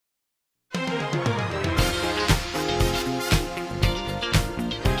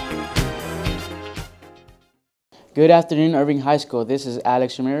Good afternoon, Irving High School. This is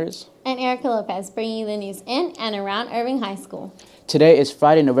Alex Ramirez and Erica Lopez, bringing you the news in and around Irving High School. Today is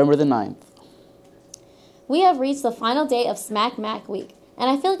Friday, November the 9th. We have reached the final day of Smack Mac Week, and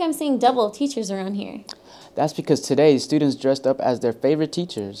I feel like I'm seeing double of teachers around here. That's because today students dressed up as their favorite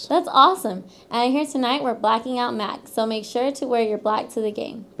teachers. That's awesome. And I hear tonight we're blacking out Mac, so make sure to wear your black to the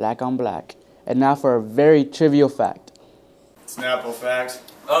game. Black on black. And now for a very trivial fact. Snapple facts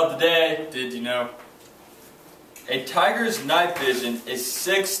of the day. Did you know? A tiger's night vision is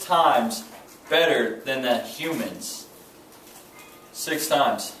 6 times better than the humans. 6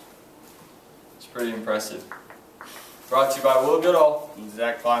 times. It's pretty impressive. Brought to you by Will Goodall and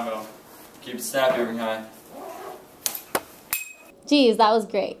Zach Kleinville. Keep it snappy, Irving High. Geez, that was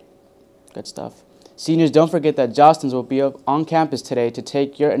great. Good stuff. Seniors, don't forget that Jostens will be up on campus today to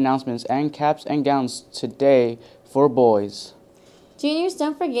take your announcements and caps and gowns today for boys. Juniors,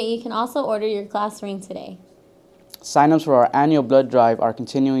 don't forget you can also order your class ring today. Sign-ups for our annual blood drive are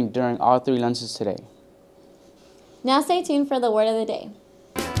continuing during all 3 lunches today. Now stay tuned for the word of the day.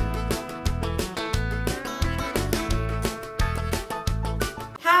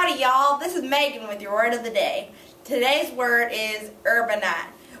 Howdy y'all, this is Megan with your word of the day. Today's word is urbanite,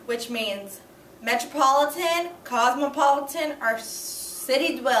 which means metropolitan, cosmopolitan, or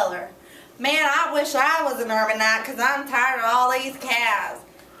city dweller. Man, I wish I was an urbanite because I'm tired of all these cows.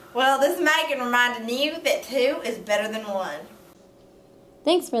 Well, this is Megan reminding you that 2 is better than 1.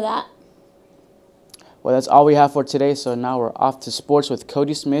 Thanks for that. Well, that's all we have for today, so now we're off to sports with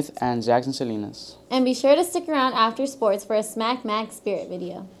Cody Smith and Jackson Salinas. And be sure to stick around after sports for a Smack Mac Spirit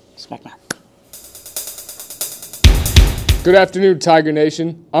video. Smack Mac. Good afternoon, Tiger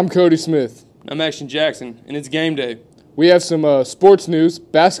Nation. I'm Cody Smith. I'm Action Jackson, and it's game day. We have some sports news.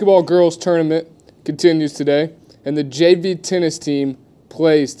 Basketball girls tournament continues today, and the JV tennis team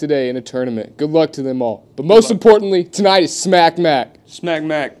plays today in a tournament. Good luck to them all. But most importantly, tonight is Smack Mac. Smack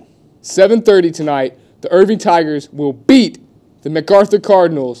Mac. 7:30 tonight, the Irving Tigers will beat the MacArthur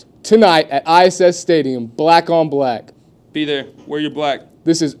Cardinals tonight at ISS Stadium, black on black. Be there. Wear your black.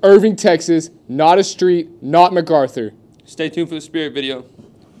 This is Irving, Texas, not a street, not MacArthur. Stay tuned for the Spirit video.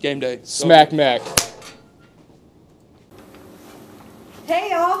 Game day. Smack Mac. Hey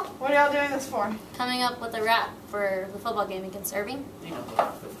y'all, what are y'all doing this for? Coming up with a rap for the football game against Irving. You know,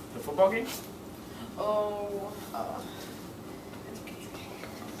 the football game? Oh,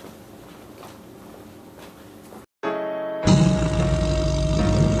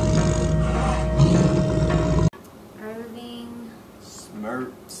 Irving.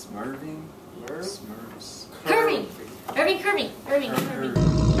 Smirving? Smurfs. Kirving. Irving.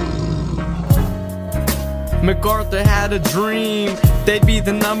 MacArthur had a dream, they'd be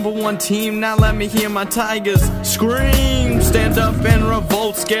the #1 team. Now let me hear my Tigers scream. Stand up and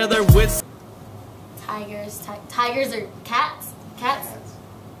revolt, scare their wits. Tigers are cats? Cat.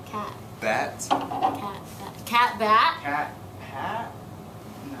 Bat? Cat bat? Cat hat?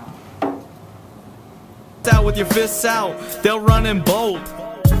 No. Out with your fists out, they'll run and bolt.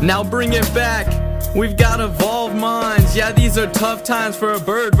 Now bring it back, we've got evolved minds. Yeah, these are tough times for a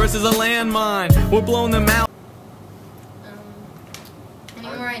bird versus a landmine. We're blowing them out. Any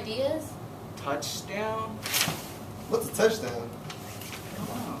more ideas? Touchdown? What's a touchdown?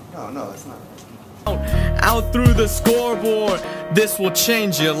 No, it's not. Out through the scoreboard, this will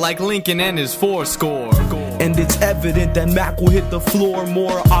change you like Lincoln and his 4-score. And it's evident that Mac will hit the floor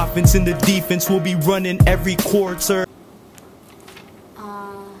more. Offense and the defense will be running every quarter.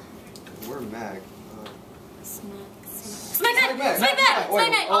 We're Mac. Smack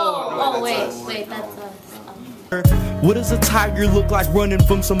Mac! Oh, wait, that's us. What does a tiger look like running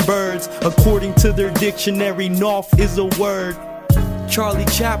from some birds? According to their dictionary, North is a word. Charlie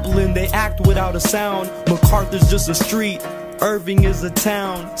Chaplin, they act without a sound. MacArthur's just a street, Irving is a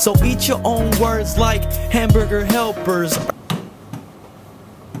town. So eat your own words like hamburger helpers.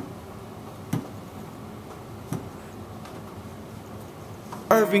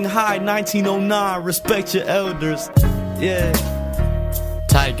 Irving High, 1909, respect your elders. Yeah.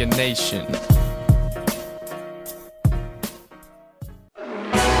 Tiger Nation.